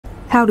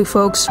Howdy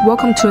folks,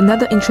 welcome to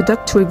another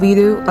introductory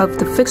video of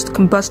the fixed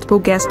combustible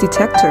gas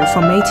detector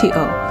from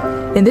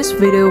ATO. In this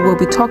video, we'll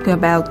be talking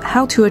about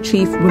how to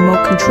achieve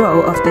remote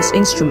control of this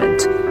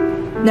instrument.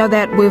 Now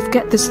that we've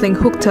got this thing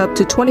hooked up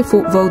to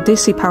 24-volt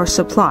DC power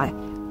supply,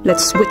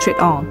 let's switch it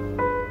on.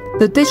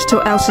 The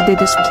digital LCD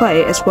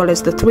display as well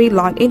as the 3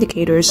 light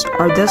indicators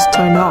are thus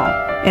turned on,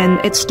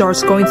 and it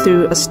starts going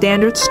through a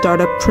standard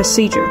startup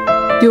procedure.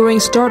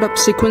 During startup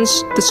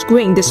sequence, the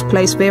screen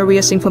displays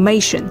various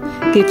information,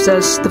 gives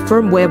us the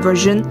firmware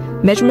version,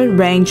 measurement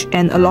range,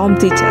 and alarm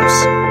details.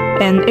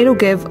 And it'll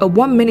give a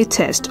 1-minute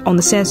test on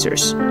the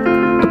sensors.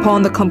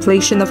 Upon the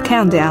completion of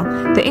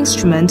countdown, the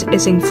instrument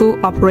is in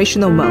full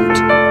operational mode.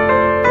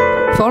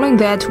 Following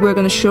that, we're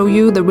going to show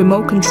you the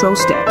remote control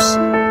steps.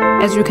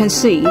 As you can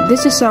see,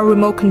 this is our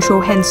remote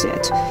control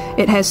handset.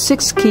 It has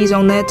 6 keys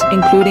on it,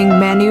 including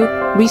menu,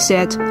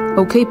 reset,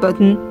 OK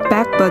button,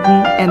 back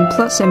button, and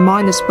plus and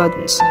minus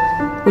buttons,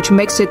 which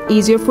makes it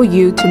easier for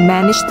you to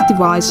manage the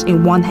device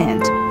in one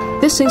hand.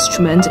 This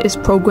instrument is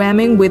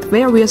programming with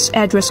various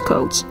address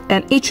codes,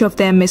 and each of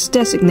them is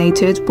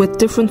designated with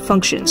different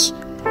functions.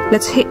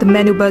 Let's hit the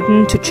menu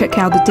button to check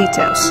out the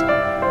details.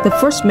 The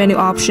first menu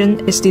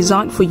option is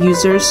designed for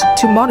users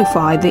to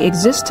modify the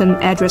existing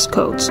address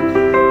codes.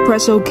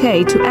 Press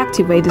OK to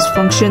activate this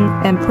function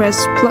and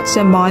press plus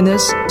and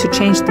minus to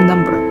change the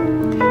number.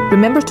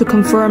 Remember to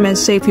confirm and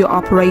save your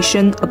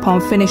operation upon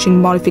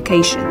finishing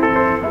modification,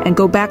 and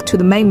go back to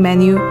the main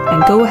menu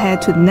and go ahead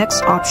to the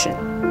next option.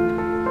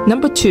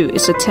 Number 2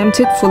 is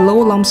attempted for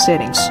low alarm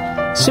settings.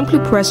 Simply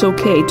press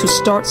OK to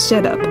start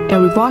setup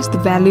and revise the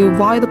value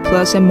via the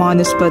plus and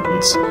minus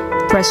buttons.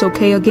 Press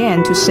OK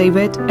again to save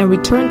it and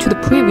return to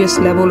the previous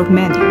level of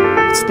menu.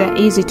 It's that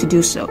easy to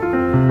do so.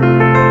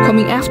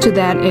 Coming after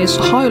that is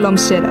high alarm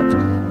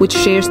setup, which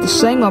shares the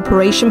same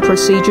operation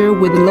procedure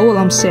with the low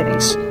alarm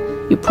settings.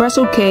 You press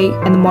OK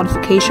and the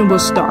modification will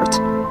start.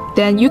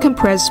 Then you can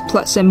press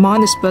plus and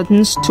minus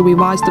buttons to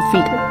revise the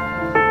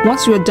figure.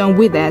 Once you are done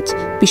with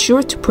that, be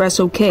sure to press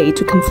OK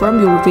to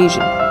confirm your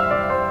revision.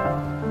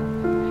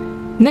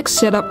 Next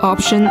setup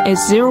option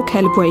is zero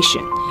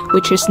calibration,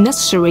 which is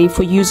necessary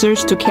for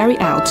users to carry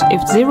out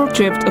if zero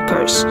drift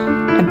occurs.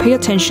 And pay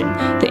attention,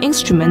 the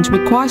instrument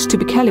requires to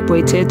be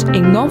calibrated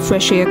in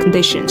non-fresh air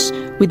conditions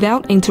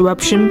without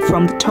interruption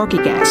from the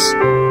target gas.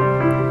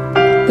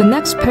 The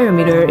next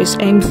parameter is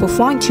aimed for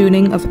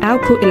fine-tuning of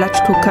output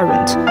electrical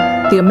current.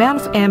 The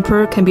amount of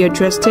ampere can be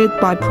adjusted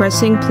by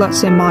pressing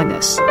plus and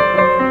minus.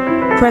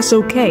 Press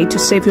OK to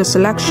save your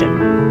selection,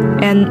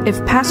 and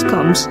if pass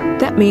comes,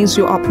 that means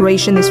your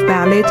operation is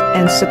valid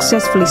and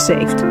successfully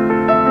saved.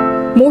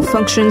 More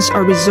functions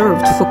are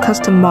reserved for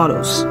custom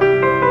models.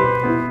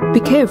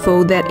 Be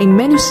careful that in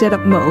menu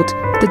setup mode,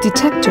 the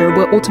detector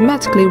will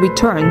automatically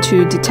return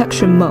to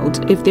detection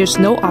mode if there's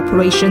no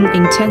operation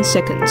in 10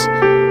 seconds.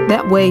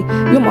 That way,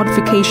 your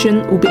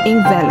modification will be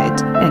invalid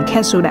and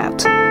cancelled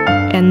out.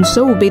 And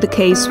so will be the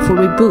case for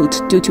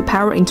reboot due to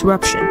power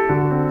interruption.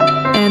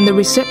 And the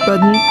reset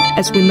button,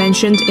 as we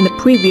mentioned in the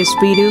previous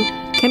video,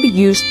 can be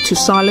used to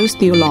silence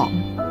the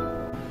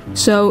alarm.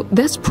 So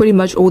that's pretty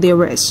much all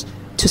there is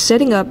to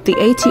setting up the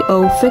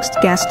ATO fixed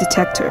gas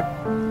detector.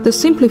 The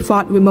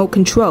simplified remote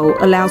control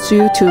allows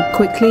you to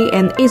quickly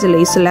and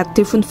easily select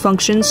different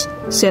functions,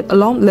 set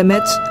alarm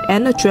limits,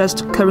 and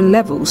adjust current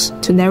levels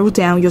to narrow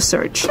down your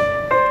search.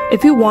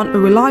 If you want a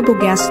reliable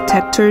gas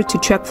detector to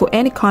check for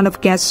any kind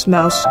of gas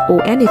smells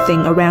or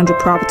anything around your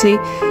property,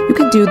 you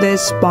can do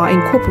this by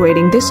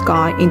incorporating this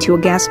guy into your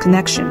gas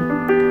connection.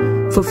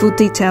 For full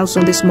details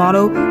on this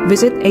model,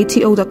 visit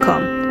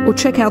ato.com or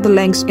check out the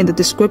links in the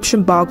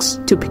description box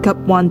to pick up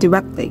one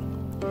directly.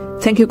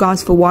 Thank you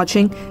guys for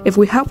watching. If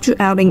we helped you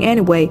out in any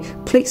way,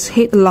 please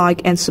hit the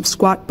like and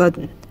subscribe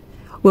button.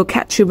 We'll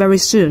catch you very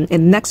soon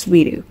in the next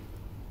video.